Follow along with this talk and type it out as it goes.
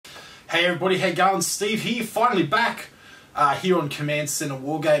Hey everybody, how you going? Steve here, finally back here on Command Centre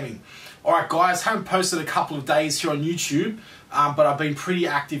Wargaming. Alright guys, haven't posted a couple of days here on YouTube, but I've been pretty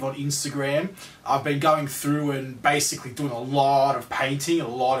active on Instagram. I've been going through and basically doing a lot of painting, a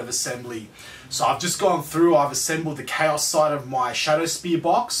lot of assembly. So I've just gone through, I've assembled the Chaos side of my Shadow Spear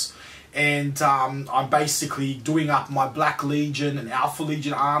box, and I'm basically doing up my Black Legion and Alpha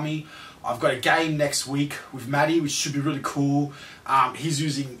Legion army. I've got a game next week with Maddie, which should be really cool. He's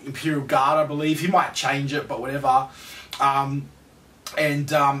using Imperial Guard, I believe. He might change it, but whatever.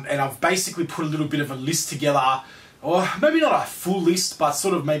 And I've basically put a little bit of a list together, or maybe not a full list, but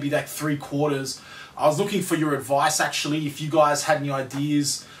sort of maybe like 3/4. I was looking for your advice, actually. If you guys had any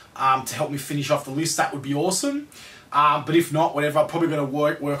ideas to help me finish off the list, that would be awesome. But if not, whatever, I'm probably going to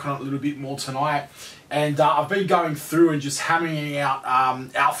work on it a little bit more tonight. And I've been going through and just hammering out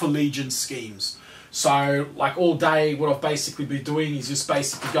Alpha Legion schemes. So, like all day, what I've basically been doing is just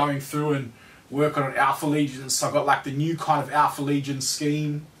basically going through and working on Alpha Legion. So I've got like the new kind of Alpha Legion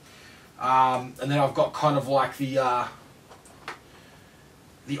scheme. And then I've got kind of like the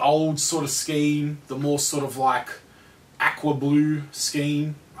old sort of scheme, the more sort of like aqua blue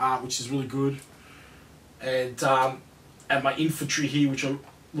scheme, which is really good. And my infantry here, which are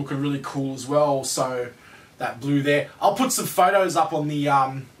looking really cool as well. So that blue there, I'll put some photos up on the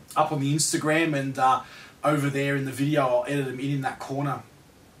Instagram, and over there in the video I'll edit them in that corner.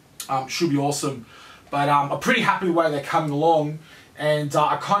 Should be awesome. But I'm pretty happy the way they're coming along, and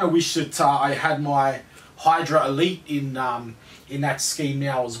I kind of wish that I had my Hydra Elite in that scheme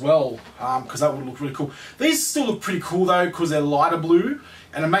now as well, because that would look really cool. These still look pretty cool though, because they're lighter blue,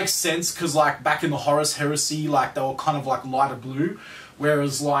 and it makes sense because like back in the Horus Heresy, like they were kind of like lighter blue,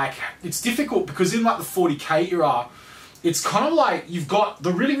 whereas like it's difficult because in like the 40k era, it's kind of like you've got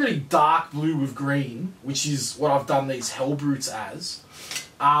the really, really dark blue with green, which is what I've done these Hellbrutes as.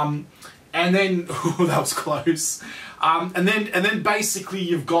 And then, oh, that was close. And then basically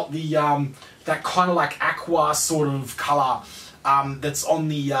you've got the, that kind of like aqua sort of colour, that's on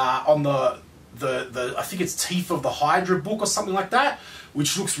the I think it's Teeth of the Hydra book or something like that,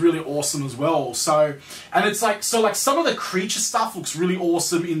 which looks really awesome as well. So, and it's like, so like some of the creature stuff looks really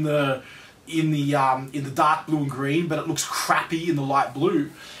awesome in the dark blue and green, but it looks crappy in the light blue.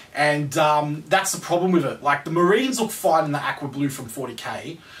 And that's the problem with it. Like the Marines look fine in the aqua blue from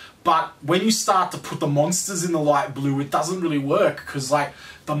 40k, but when you start to put the monsters in the light blue, it doesn't really work, because like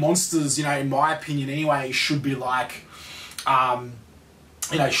the monsters, you know, in my opinion anyway, should be like,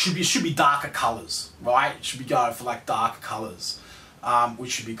 you know, should be darker colours, right? It should be going for like darker colours,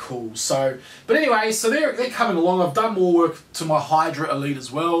 which should be cool. So, but anyway, so they're coming along. I've done more work to my Hydra Elite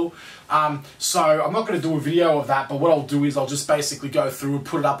as well. So I'm not going to do a video of that, but what I'll do is I'll just basically go through and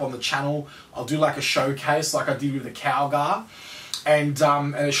put it up on the channel. I'll do like a showcase like I did with the Calgar, and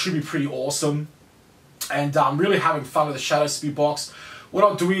it should be pretty awesome. And I'm really having fun with the Shadow Spear box. What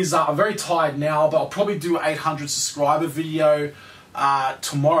I'll do is, I'm very tired now, but I'll probably do an 800 subscriber video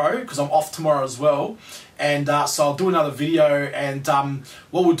tomorrow, because I'm off tomorrow as well. And so I'll do another video, and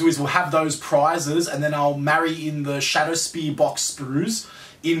what we'll do is we'll have those prizes, and then I'll marry in the Shadow Spear box sprues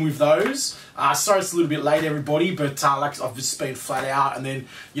in with those. Sorry it's a little bit late everybody, but like I've just been flat out. And then,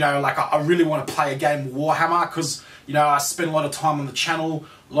 you know, like I really want to play a game of Warhammer, because, you know, I spend a lot of time on the channel,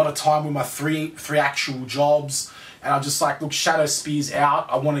 a lot of time with my three actual jobs, and I'm just like, look, Shadow Spear's out,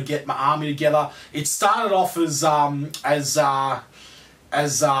 I want to get my army together. It started off as a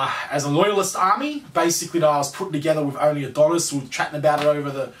loyalist army, basically, that I was putting together with only Adonis. We were chatting about it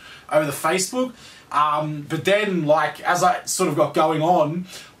over the Facebook. But then, like, as I sort of got going on,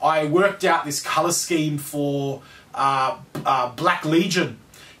 I worked out this colour scheme for Black Legion.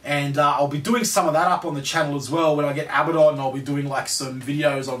 And I'll be doing some of that up on the channel as well. When I get Abaddon, I'll be doing like some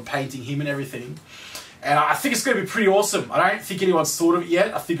videos on painting him and everything. And I think it's going to be pretty awesome. I don't think anyone's thought of it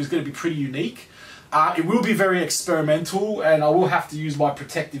yet. I think it's going to be pretty unique. It will be very experimental, and I will have to use my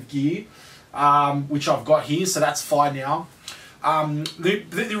protective gear, which I've got here, so that's fine now.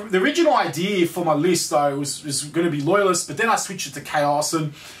 The original idea for my list, though, was going to be Loyalist, but then I switched it to Chaos,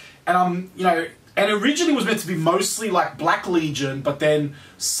 and you know, and originally was meant to be mostly like Black Legion, but then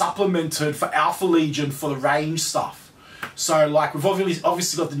supplemented for Alpha Legion for the range stuff. So like we've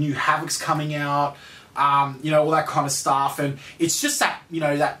obviously got the new Havocs coming out, you know, all that kind of stuff, and it's just that, you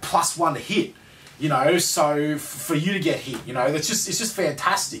know, that +1 to hit. You know, so for you to get hit, you know, it's just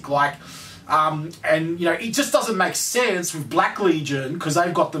fantastic. Like, and you know, it just doesn't make sense with Black Legion, because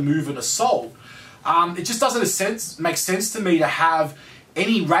they've got the move and assault. It just doesn't make sense to me to have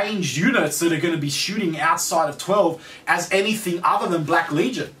any ranged units that are going to be shooting outside of 12 as anything other than Black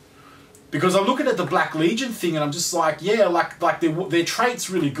Legion. Because I'm looking at the Black Legion thing and I'm just like, yeah, like their trait's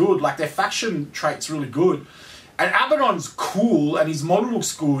really good, like their faction trait's really good. And Abaddon's cool and his model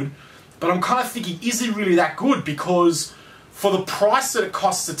looks good, but I'm kind of thinking, is he really that good? Because for the price that it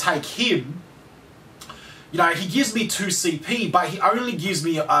costs to take him, you know, he gives me 2 CP, but he only gives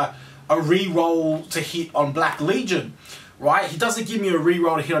me a reroll to hit on Black Legion, right? He doesn't give me a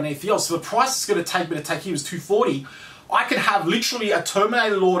reroll to hit on anything else. So the price it's going to take me to take him is 240. I can have literally a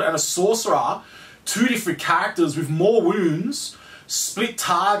Terminator Lord and a Sorcerer, 2 different characters with more wounds, split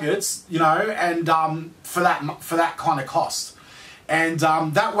targets, you know, and for that kind of cost. And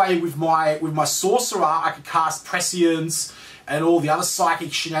that way, with my Sorcerer, I could cast Prescience and all the other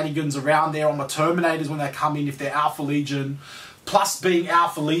psychic shenanigans around there on my Terminators when they come in if they're Alpha Legion. Plus, being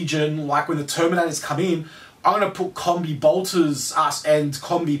Alpha Legion, like when the Terminators come in, I'm going to put Combi Bolters and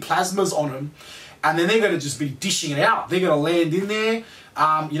Combi Plasmas on them. And then they're going to just be dishing it out. They're going to land in there,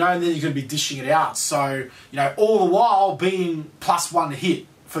 you know, and then you're going to be dishing it out. So, you know, all the while being +1 to hit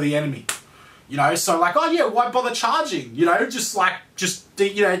for the enemy. You know, so like, oh yeah, why bother charging? You know, just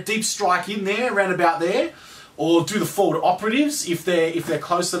deep strike in there, around about there. Or do the forward operatives if they're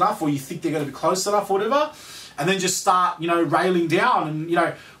close enough, or you think they're going to be close enough or whatever. And then just start, you know, railing down. And, you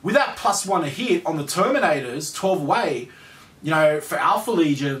know, with that +1 to hit on the Terminators, 12 away, you know, for Alpha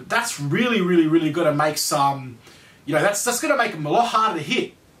Legion, that's really, really, really going to make some, you know, that's going to make them a lot harder to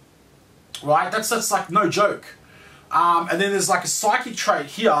hit, right? That's like no joke. And then there's like a psychic trait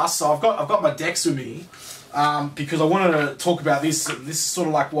here. So I've got my decks with me because I wanted to talk about this. This is sort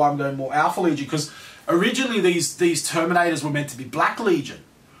of like why I'm going more Alpha Legion, because originally these Terminators were meant to be Black Legion.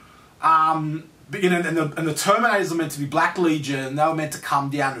 But, you know, and the Terminators were meant to be Black Legion. They were meant to come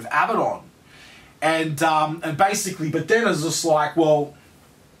down with Abaddon. And basically, but then it's just like, well,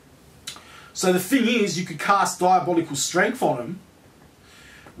 so the thing is, you could cast Diabolical Strength on them,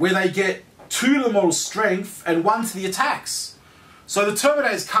 where they get 2 to the model strength and 1 to the attacks. So the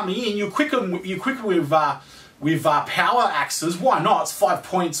Terminators coming in, you quicken with power axes. Why not? It's 5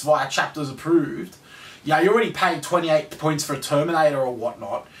 points via chapters approved. You know, you already paid 28 points for a Terminator or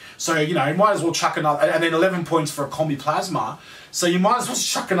whatnot. So, you know, you might as well chuck another, and then 11 points for a Combi Plasma. So you might as well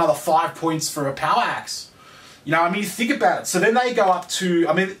chuck another 5 points for a Power Axe. You know, I mean, think about it. So then they go up to,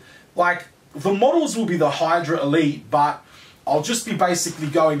 I mean, like, the models will be the Hydra Elite, but I'll just be basically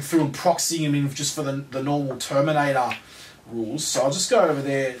going through and proxying them in just for the normal Terminator rules. So I'll just go over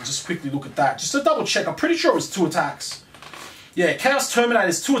there and just quickly look at that. Just to double check, I'm pretty sure it was 2 attacks. Yeah, Chaos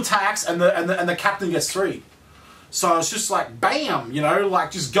Terminator's 2 attacks and the Captain gets 3. So it's just like, bam, you know,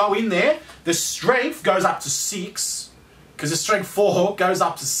 like just go in there. The strength goes up to 6. Because the strength 4 goes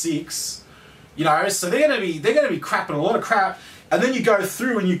up to 6, you know, so they're gonna be crapping a lot of crap, and then you go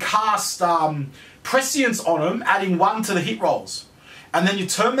through and you cast Prescience on them, adding 1 to the hit rolls, and then your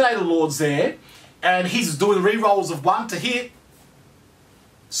Terminator Lord's there, and he's doing re-rolls of 1 to hit.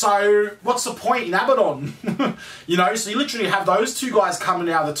 So what's the point in Abaddon? You know, so you literally have those 2 guys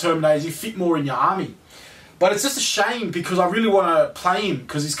coming out of the Terminators. You fit more in your army, but it's just a shame because I really want to play him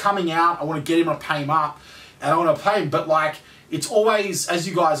because he's coming out. I want to get him and pay him up. And I want to play him, but like, it's always, as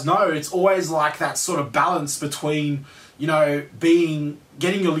you guys know, it's always like that sort of balance between, you know, getting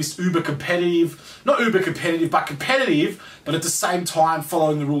your list uber competitive, not uber competitive, but competitive, but at the same time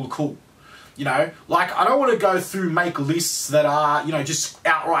following the rule of cool. You know, like, I don't want to go through make lists that are, you know, just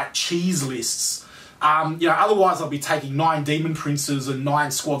outright cheese lists. You know, otherwise I'll be taking 9 Demon Princes and 9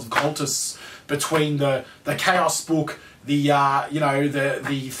 Squads of Cultists between the Chaos book, the you know,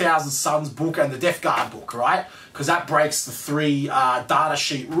 the Thousand Suns book and the Death Guard book, right? Because that breaks the 3 data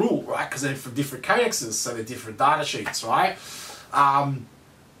sheet rule, right? Because they're from different codexes, so they're different data sheets, right?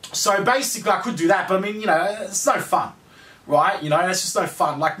 So basically, I could do that, but I mean, you know, it's no fun, right? You know, it's just no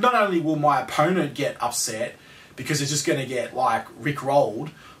fun. Like, not only will my opponent get upset because they're just going to get like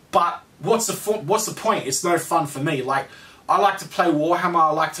rickrolled, but what's the point? It's no fun for me. Like, I like to play Warhammer,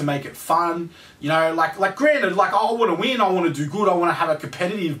 I like to make it fun, you know, like granted, like, I want to win, I want to do good, I want to have a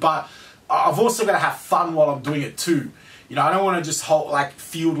competitive, but I've also got to have fun while I'm doing it too. You know, I don't want to just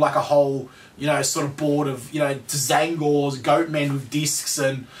field like a whole, you know, sort of board of, you know, Zangors, Goatmen with discs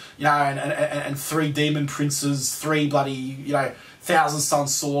and, you know, and 3 Demon Princes, 3 bloody, you know, Thousand Sun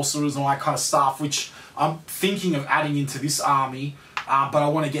Sorcerers and all that kind of stuff, which I'm thinking of adding into this army, but I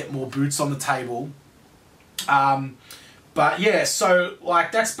want to get more boots on the table. But yeah, so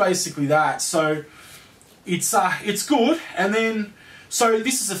like that's basically that. So it's good. And then, so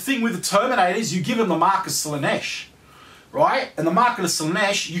this is the thing with the Terminators, you give them the Mark of Slaanesh, right? And the Mark of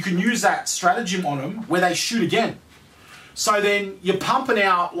Slaanesh, you can use that stratagem on them where they shoot again. So then you're pumping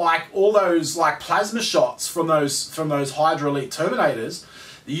out like all those like plasma shots from those Hydra Elite Terminators.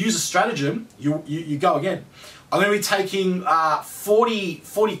 you use a stratagem, you go again. I'm going to be taking 40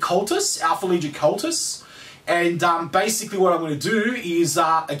 cultists, Alpha Legion cultists, and basically what I'm going to do is,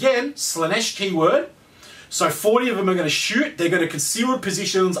 again, Slaanesh keyword. So 40 of them are going to shoot. They're going to concealed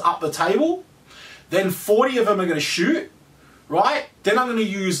positions up the table. Then 40 of them are going to shoot, right? Then I'm going to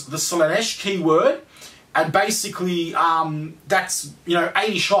use the Slaanesh keyword, and basically that's, you know,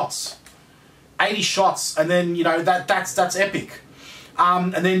 80 shots. 80 shots, and then, you know, that's epic.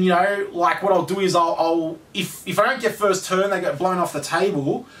 And then, you know, like what I'll do is if I don't get first turn, they get blown off the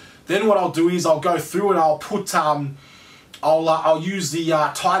table. Then what I'll do is I'll go through and I'll put I'll use the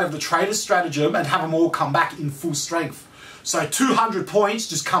Tide of the Traitor stratagem and have them all come back in full strength. So 200 points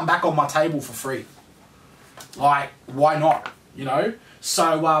just come back on my table for free. Like, why not? You know.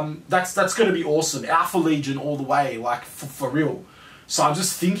 So that's going to be awesome. Alpha Legion all the way, like for real. So I'm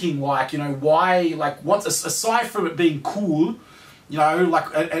just thinking, like, you know, why, like, once aside from it being cool, you know, like,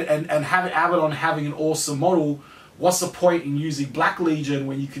 and having Abaddon having an awesome model, what's the point in using Black Legion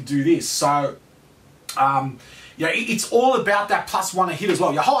when you could do this? So, you know, it's all about that +1 a hit as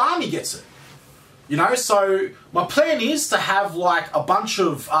well. Your whole army gets it. You know, so my plan is to have like a bunch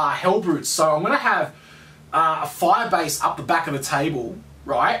of Hellbrutes. So I'm going to have a Firebase up the back of the table,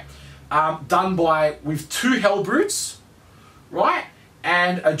 right? Done with 2 Hellbrutes, right?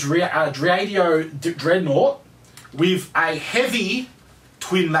 And a Dreadio Dreadnought with a heavy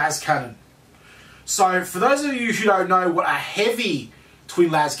twin las cannon. So for those of you who don't know what a heavy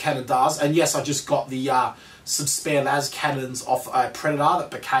twin las cannon does, and yes, I just got the some spare las cannons off a Predator that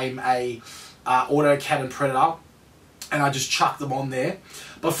became a auto cannon Predator, and I just chucked them on there.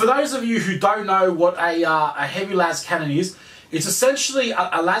 But for those of you who don't know what a heavy las cannon is, it's essentially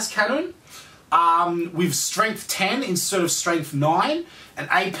a las cannon with strength 10 instead of strength 9, and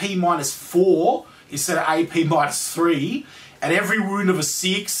AP -4 instead of AP -3, and every wound of a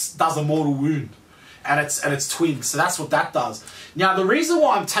 6 does a mortal wound, and it's twin. So that's what that does. Now the reason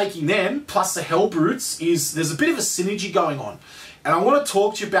why I'm taking them plus the Hellbrutes is there's a bit of a synergy going on, and I want to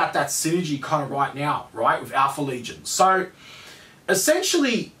talk to you about that synergy kind of right now, right, with Alpha Legion. So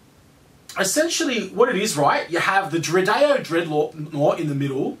essentially what it is, right, you have the Dreadio Dreadnought in the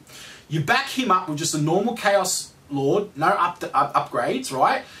middle. You back him up with just a normal Chaos Lord, no upgrades,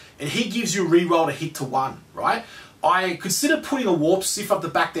 right? And he gives you a reroll to hit to 1, right? I considered putting a Warp Sif up the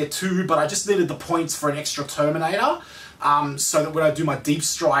back there too, but I just needed the points for an extra Terminator, so that when I do my Deep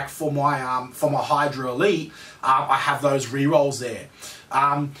Strike for my Hydra Elite, I have those rerolls there.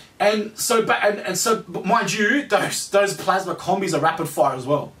 And so mind you, those plasma combis are rapid fire as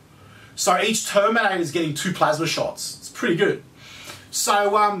well. So each Terminator is getting 2 plasma shots. It's pretty good.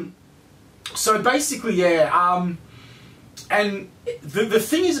 So basically, yeah. And the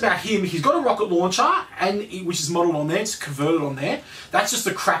thing is about him, he's got a rocket launcher, and which is modelled on there. It's converted on there. That's just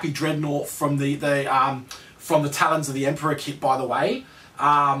a crappy dreadnought from the Talons of the Emperor kit, by the way,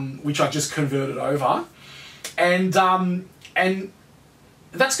 which I just converted over, and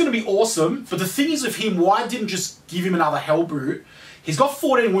that's going to be awesome. But the thing is with him, why I didn't just give him another Hellbrute? He's got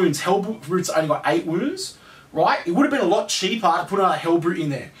 14 wounds. Hellbrute's only got 8 wounds, right? It would have been a lot cheaper to put another Hellbrute in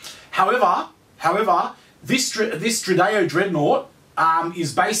there. However, this Dreadio Dreadnought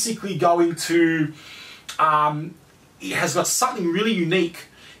is basically going to, it has got something really unique.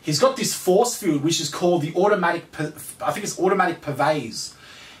 He's got this force field, which is called the automatic, I think it's automatic purveyors.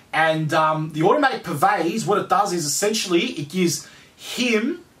 And the automatic purveyors, what it does is essentially it gives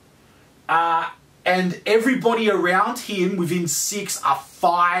him and everybody around him within 6 a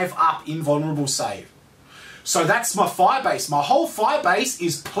 5-up invulnerable save. So that's my Firebase. My whole Firebase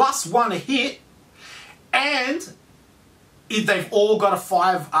is +1 a hit, and they've all got a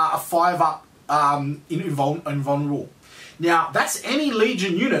 5-up invulnerable. Now that's any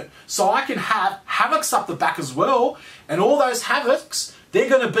Legion unit, so I can have Havocs up the back as well, and all those Havocs, they're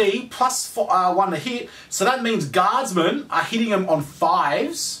going to be +1 a hit. So that means Guardsmen are hitting them on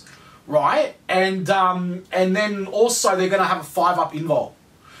 5s, right? And then also they're going to have a 5-up invul.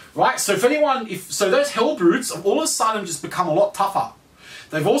 Right, so so those Hellbrutes have all of a sudden just become a lot tougher.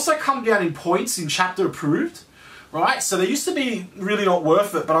 They've also come down in points in chapter approved, right? So they used to be really not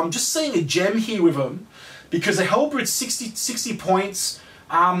worth it, but I'm just seeing a gem here with them because the Hellbrutes 60 points.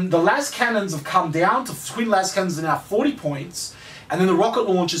 The las cannons have come down to twin las cannons are now 40 points, and then the rocket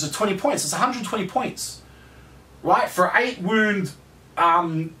launchers are 20 points. It's 120 points, right? For 8 wound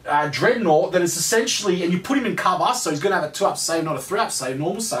Dreadnought, that is essentially, and you put him in cover, so he's going to have a 2-up save, not a 3-up save,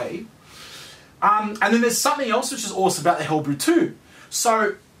 normal save. And then there's something else which is awesome about the Hellbrute too.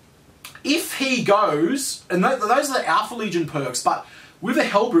 So if he goes, and those are the Alpha Legion perks, but with the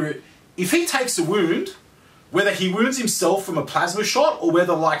Hellbrute, if he takes a wound, whether he wounds himself from a plasma shot or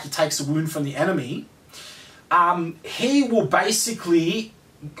whether like he takes a wound from the enemy, he will basically,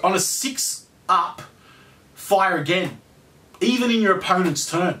 on a 6 up, fire again, even in your opponent's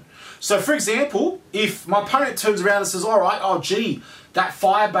turn. So for example, if my opponent turns around and says, all right, oh gee, that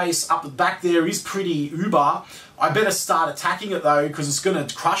fire base up the back there is pretty uber, I better start attacking it though because it's going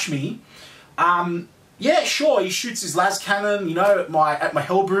to crush me. Yeah, sure, he shoots his las cannon, you know, at my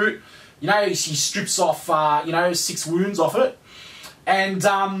Hellbrute. You know, he strips off, you know, 6 wounds off it. And,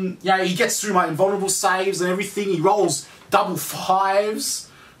 you know, he gets through my invulnerable saves and everything. He rolls double 5s,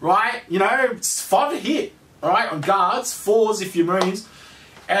 right? You know, it's 5 to hit, all right, on guards, 4s if you're Marines.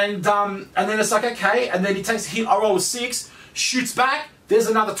 And then it's like, okay, and then he takes a hit, I roll a 6, shoots back, there's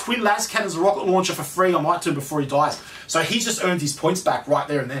another twin las cannons, a rocket launcher for free on my turn before he dies. So he's just earned his points back right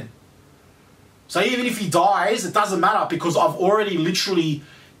there and then. So even if he dies, it doesn't matter because I've already literally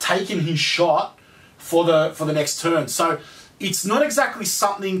taken his shot for the next turn. So it's not exactly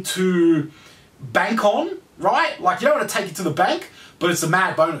something to bank on, right? Like you don't want to take it to the bank, but it's a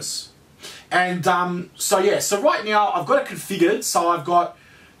mad bonus. And so yeah, so right now I've got it configured. So I've got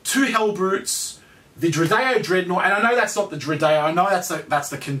 2 Hellbrutes, the Dredeo Dreadnought, and I know that's not the Dredeo. I know that's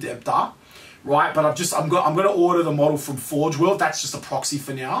the Condemptor, right? But I'm going to order the model from Forge World. That's just a proxy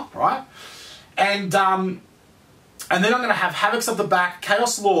for now, right? And then I'm going to have Havocs at the back,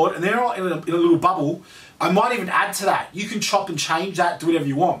 Chaos Lord, and then in a little bubble. I might even add to that. You can chop and change that, do whatever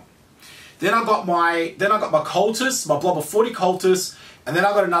you want. Then I got my cultists, my blob of 40 cultists, and then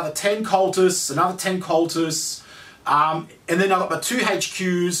I got another 10 cultists, another 10 cultists, and then I got my 2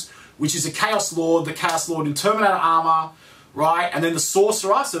 HQs, which is a Chaos Lord, the Chaos Lord in Terminator armor, right? And then the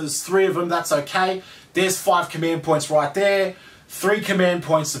Sorcerer, so there's 3 of them, that's okay. There's 5 command points right there. 3 command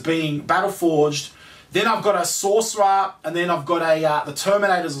points of being battle forged. Then I've got a Sorcerer, and then I've got the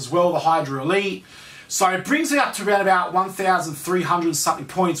Terminators as well, the Hydra Elite. So it brings me up to around about 1,300 something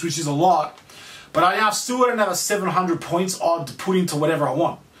points, which is a lot. But I now still got another 700 points odd to put into whatever I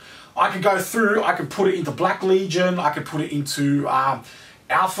want. I could go through, I could put it into Black Legion, I could put it into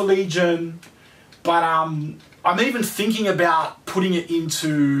Alpha Legion, but I'm even thinking about putting it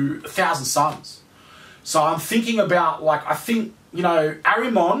into 1,000 Suns. So I'm thinking about, like, I think, you know,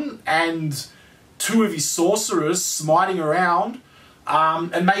 Arimon and 2 of his sorcerers smiting around,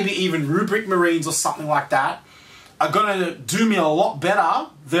 and maybe even Rubric Marines or something like that, are going to do me a lot better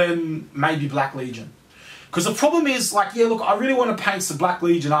than maybe Black Legion. Because the problem is, like, yeah, look, I really want to paint some Black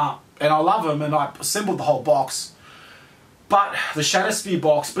Legion up, and I love them, and I assembled the whole box, but the Shadowspear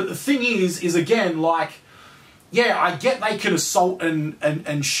box. But the thing is again, like, yeah, I get they can assault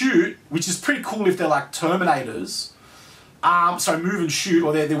and shoot, which is pretty cool if they're like Terminators. So move and shoot,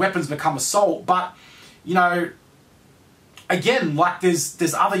 or their weapons become assault. But, you know, again, like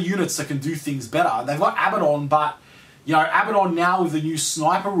there's other units that can do things better. They've got Abaddon, but, you know, Abaddon now with the new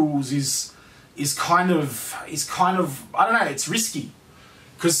sniper rules is kind of I don't know, it's risky.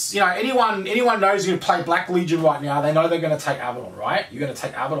 Because, you know, anyone knows you're going to play Black Legion right now, they know they're going to take Abaddon, right? You're going to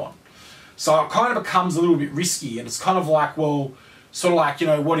take Abaddon. So it kind of becomes a little bit risky, and it's kind of like, well, sort of like, you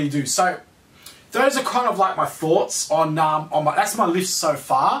know, what do you do? So those are kind of like my thoughts on my, that's my list so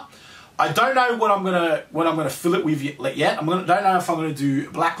far. I don't know what I'm gonna fill it with yet. Don't know if I'm gonna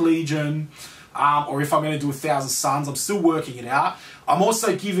do Black Legion, or if I'm gonna do 1,000 Suns. I'm still working it out. I'm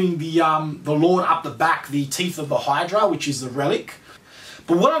also giving the Lord up the back the Teeth of the Hydra, which is the relic.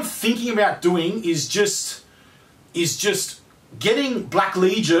 But what I'm thinking about doing is just getting Black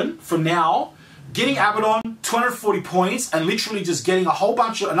Legion from now, getting Abaddon, 240 points, and literally just getting a whole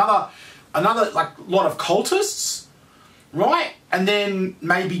bunch of another like lot of cultists, right? And then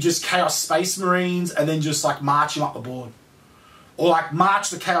maybe just Chaos Space Marines, and then just like march them up the board, or like march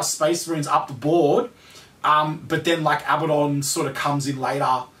the Chaos Space Marines up the board, but then like Abaddon sort of comes in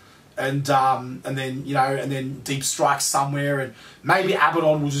later, and then, you know, and then Deep Strike somewhere, and maybe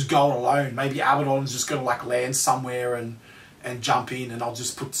Abaddon will just go alone. Maybe Abaddon's just gonna like land somewhere and jump in, and I'll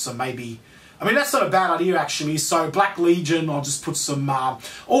just put some maybe. I mean, that's not a bad idea, actually. So Black Legion, I'll just put some...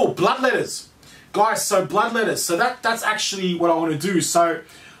 Bloodletters. Guys, so Bloodletters. So that's actually what I want to do. So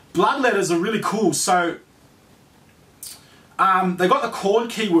Bloodletters are really cool. So they got the Corn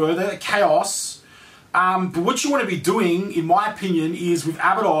keyword, they're the Chaos. But what you want to be doing, in my opinion, is with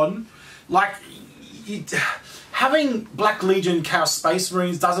Abaddon, like... having Black Legion Chaos Space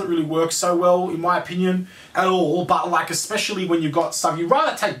Marines doesn't really work so well, in my opinion, at all. But like, especially when you've got stuff, you'd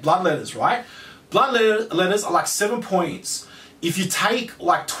rather take Bloodletters, right? Bloodletters are like 7 points. If you take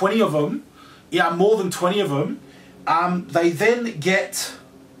like 20 of them, yeah, more than 20 of them, they then get...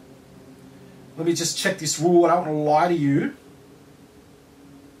 Let me just check this rule. I don't want to lie to you.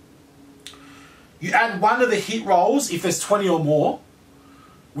 You add 1 to the hit rolls if there's 20 or more,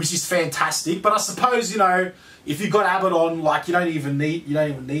 which is fantastic. But I suppose, you know, if you've got Abaddon, like you don't even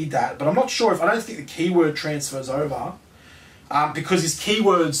need that. But I'm not sure if I don't think the keyword transfers over because his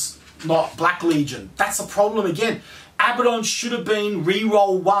keyword's not Black Legion. That's a problem again. Abaddon should have been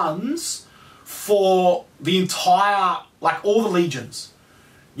reroll 1s for the entire, like all the legions.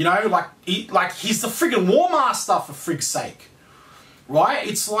 You know, like he's the friggin' War Master for frig's sake. Right?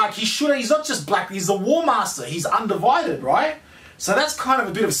 It's like he's not just black, he's the War Master. He's undivided, right? So that's kind of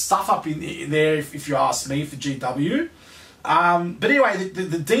a bit of stuff up in there, if you ask me, for GW. But anyway,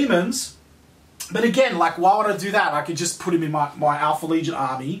 the demons, but again, like, why would I do that? I could just put him in my Alpha Legion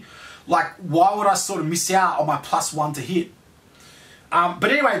army. Like, why would I sort of miss out on my +1 to hit?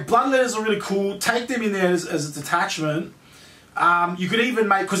 But anyway, Bloodletters are really cool. Take them in there as a detachment. You could even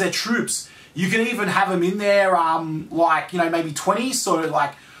make, because they're troops, you can even have them in there, like, you know, maybe 20, so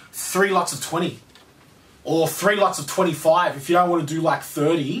like 3 lots of 20. Or 3 lots of 25 if you don't want to do like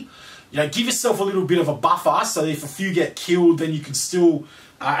 30. You know, give yourself a little bit of a buffer so that if a few get killed, then you can still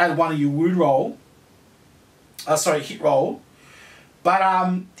add 1 of your wound roll. Hit roll. But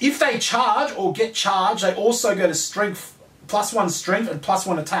if they charge or get charged, they also go to strength, +1 strength and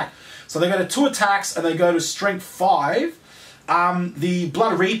 +1 attack. So they go to 2 attacks and they go to strength 5. The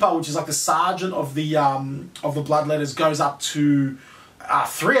Blood Reaper, which is like the sergeant of the Bloodletters, goes up to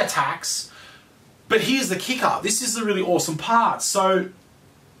 3 attacks. But here's the kicker. This is the really awesome part. So,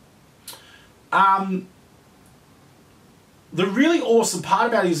 the really awesome part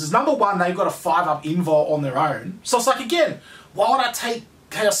about it is number 1, they've got a 5-up invul on their own. So it's like, again, why would I take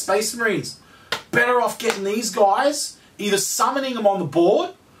Chaos Space Marines? Better off getting these guys, either summoning them on the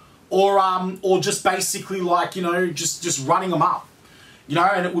board, or just basically like, you know, just running them up. You know,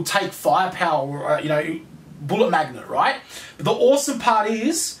 and it will take firepower, you know, bullet magnet, right? But the awesome part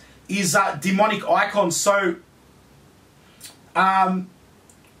is demonic icons. So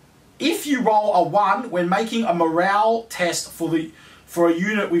if you roll a 1 when making a morale test for a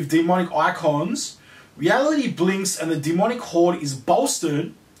unit with demonic icons, reality blinks and the demonic horde is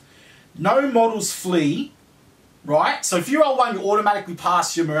bolstered, no models flee, right? So if you roll 1, you automatically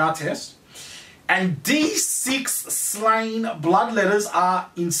pass your morale test, and D6 slain Bloodletters are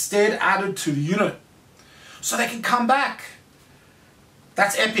instead added to the unit, so they can come back.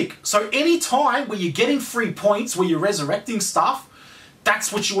 That's epic. So any time where you're getting free points, where you're resurrecting stuff,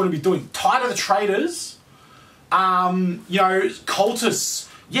 that's what you want to be doing. Tide of the Traitors, you know, Cultists.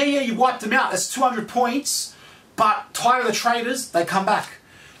 Yeah, you wiped them out. That's 200 points. But Tide of the Traitors, they come back.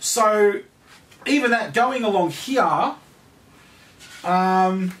 So even that going along here,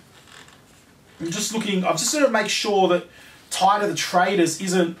 I'm just looking. I've just got to make sure that Tide of the Traitors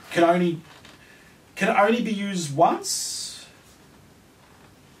can only be used once.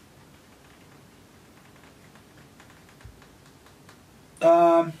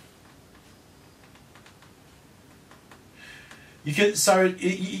 You can,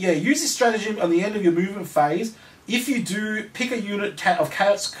 use this strategy on the end of your movement phase. If you do, pick a unit of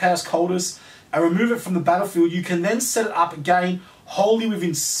Chaos Cultists and remove it from the battlefield. You can then set it up again wholly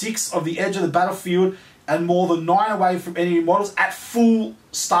within 6 of the edge of the battlefield and more than 9 away from enemy models at full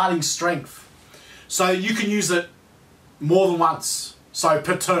starting strength. So you can use it more than once, so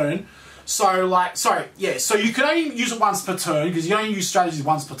per turn. So so you can only use it once per turn because you only use strategies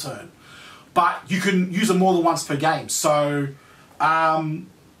once per turn. But you can use it more than once per game. So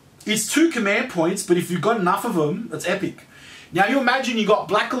it's 2 command points, but if you've got enough of them, that's epic. Now you imagine you got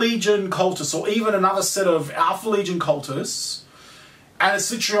Black Legion cultists or even another set of Alpha Legion cultists, and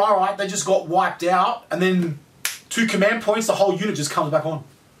it's literally, alright, they just got wiped out, and then 2 command points, the whole unit just comes back on.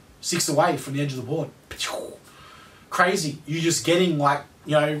 6 away from the edge of the board. Crazy. You're just getting like,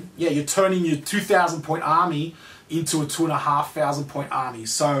 you know, yeah, you're turning your 2,000 point army into a 2,500 point army.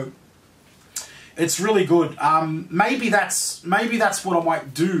 So it's really good. Maybe that's what I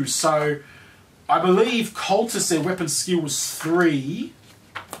might do. So I believe cultists, their weapon skill was 3.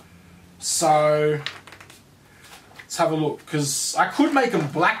 So let's have a look, because I could make them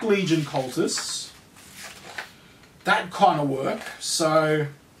Black Legion cultists. That kind of work. So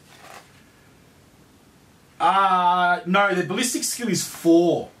no, their ballistic skill is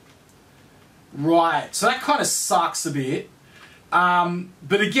 4. Right, so that kind of sucks a bit.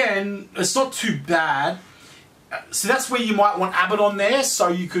 But again, it's not too bad. So that's where you might want Abaddon there, so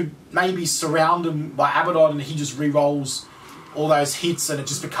you could maybe surround him by Abaddon and he just re-rolls all those hits and it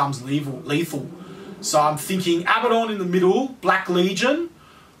just becomes lethal. So I'm thinking Abaddon in the middle, Black Legion,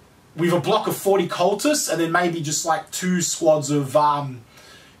 with a block of 40 cultists, and then maybe just like 2 squads of, 10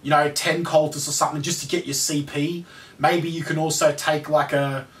 cultists or something just to get your CP. Maybe you can also take like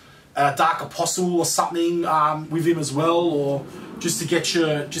a a Dark Apostle or something with him as well, or just to get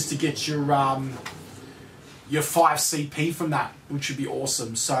your 5 CP from that, which would be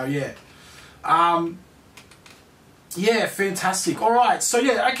awesome. So yeah. Yeah, fantastic. All right, so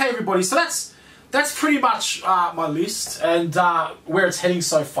yeah, okay, everybody. So that's pretty much my list and where it's heading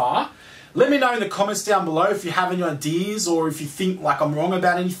so far. Let me know in the comments down below if you have any ideas, or if you think like I'm wrong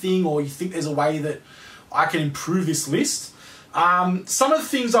about anything, or you think there's a way that I can improve this list. Some of the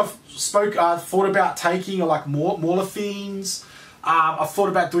things I've thought about taking are like Mauler themes. I've thought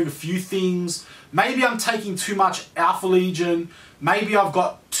about doing a few things. Maybe I'm taking too much Alpha Legion. Maybe I've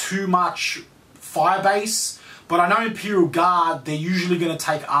got too much Firebase. But I know Imperial Guard, they're usually going to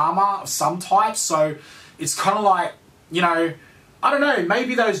take armor of some type. So it's kind of like, you know, I don't know.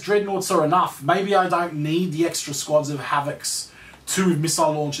 Maybe those Dreadnoughts are enough. Maybe I don't need the extra squads of Havocs, 2 with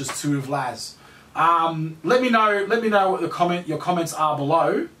missile launchers, 2 with Las. Let me know what your comments are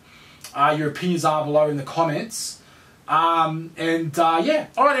below. Your opinions are below in the comments. Yeah.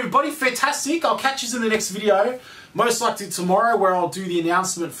 All right, everybody. Fantastic. I'll catch you in the next video. Most likely tomorrow, where I'll do the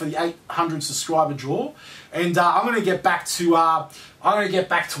announcement for the 800 subscriber draw, and I'm going to get back to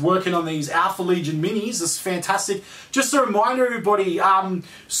working on these Alpha Legion minis. It's fantastic. Just a reminder, everybody.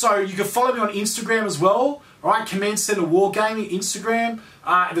 So you can follow me on Instagram as well. All right, Command Centre Wargaming Instagram.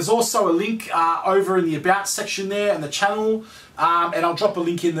 There's also a link over in the About section there, and the channel, and I'll drop a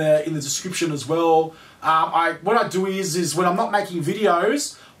link in the description as well. What I do is when I'm not making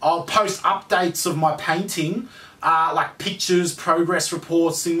videos, I'll post updates of my painting. Like pictures, progress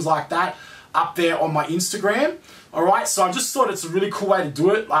reports, things like that, up there on my Instagram. Alright, so I just thought it's a really cool way to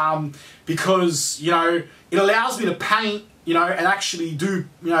do it, because, you know, it allows me to paint, you know, and actually do,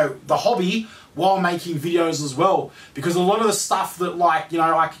 you know, the hobby while making videos as well. Because a lot of the stuff that, like, you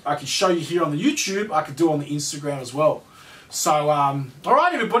know, I could show you here on the YouTube, I could do on the Instagram as well. So,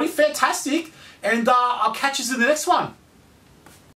 alright, everybody, fantastic. And I'll catch you in the next one.